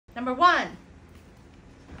Number 1.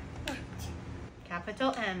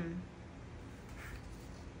 Capital M.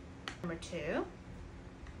 Number 2.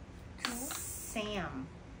 Sam.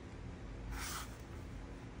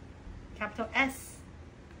 Capital S.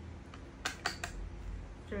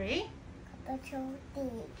 3. Capital D.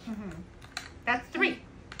 That's 3.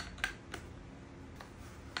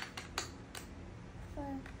 4.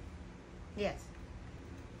 Yes.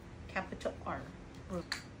 Capital R.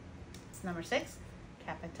 It's number 6.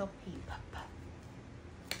 Capital P.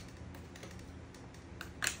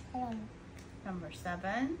 Number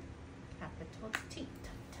 7. Capital T.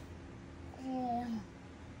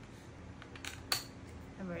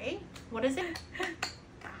 Number 8. What is it?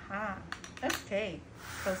 Aha. Okay.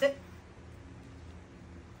 Close it.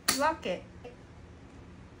 Lock it.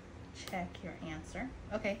 Check your answer.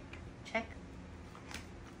 Okay. Check.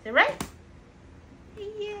 Is it right?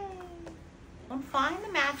 Yay. Don't find the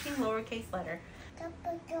matching lowercase letter.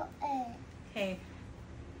 Capital A. Okay.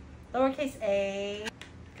 Lowercase a.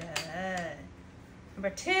 Good. Number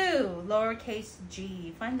 2. Lowercase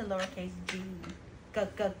g. Find the lowercase g. G.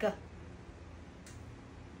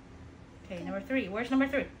 Okay. Number 3. Where's number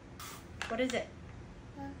 3? What is it?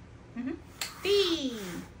 B.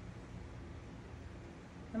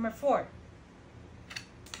 Number 4.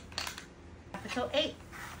 Capital H.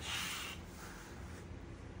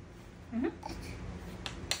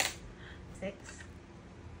 6.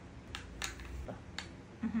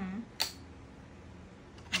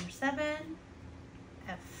 Number 7.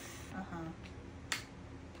 F.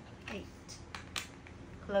 8.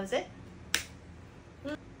 Close it.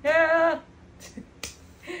 Yeah.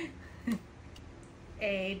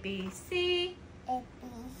 A, B, C. A, B,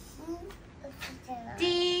 C. D,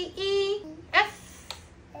 E, F.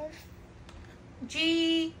 F.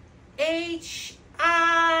 G, H,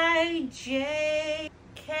 I, J,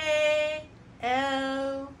 K,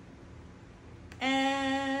 L,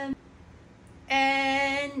 M,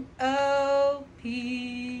 N, O,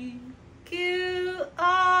 P, Q,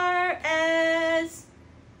 R, S,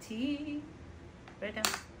 T. Write it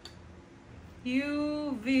down.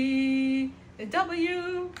 U, V,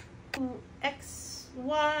 W, X,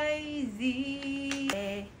 Y, Z,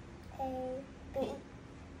 A, B,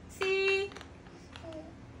 C.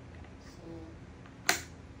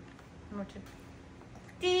 Number 2.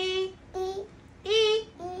 D, E,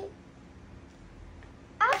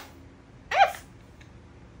 F. F.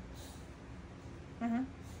 And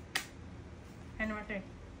number 3.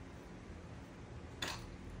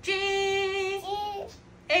 G,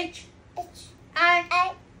 H,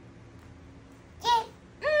 I,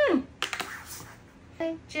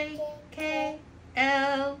 J, K,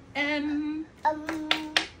 L, M,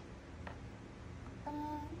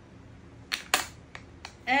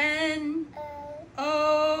 N,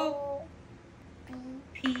 O,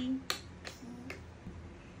 P,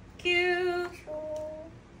 Q,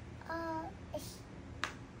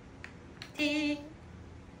 T,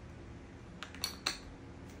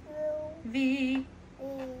 V,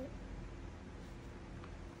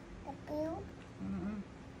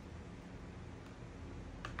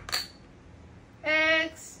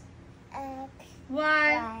 X,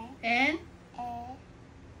 Y, and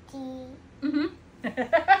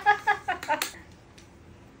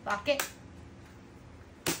lock it.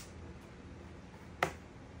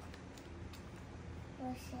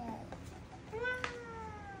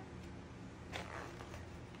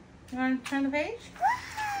 You want to turn the page?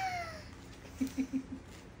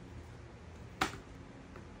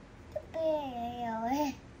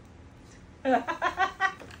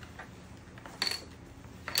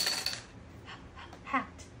 Hat.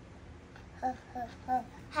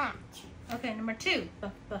 Hat. Okay, number 2.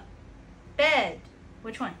 Bed.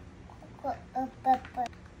 Which one?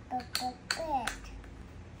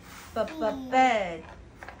 Bed.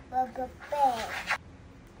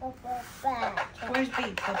 Where's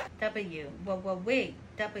B? W. Wait.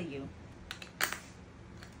 W.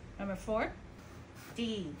 Number 4.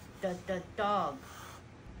 D. The dog.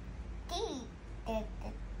 D. The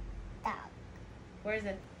dog. Where is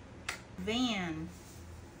it? Van.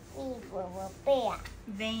 Bear.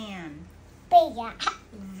 Van. Bear.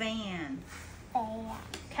 Van. Bear.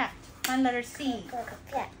 Cat. Find letter C.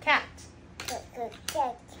 Cat. Cat.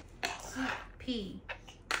 P.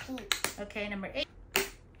 P. Okay, number 8.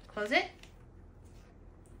 Close it.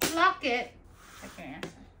 Lock it. Check your answer.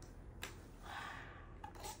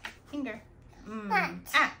 Finger. Mat.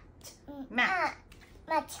 At. Mat.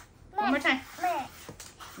 Mat. One more time. Mat.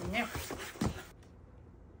 No.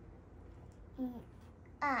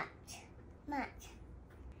 At. Mat.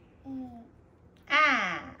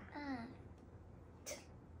 Ah.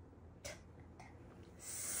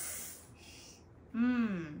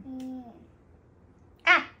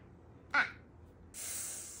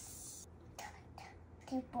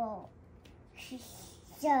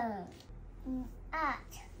 Sat.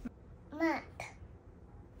 Mat.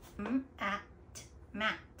 At.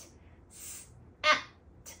 Mat.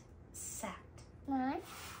 At. Sat. Mat.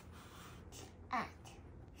 At.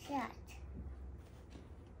 Sat.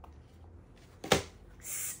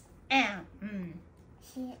 Am.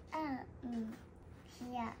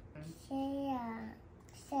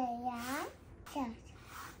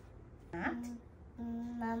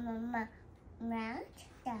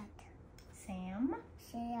 At. Sam.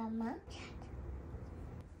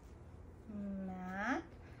 Matt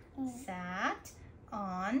sat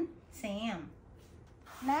on Sam.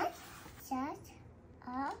 Matt sat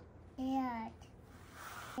on Matt.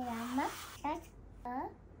 Sam sat on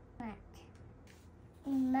Matt.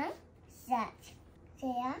 Matt sat.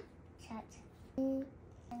 Sam sat.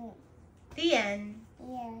 The end.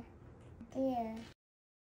 Yeah.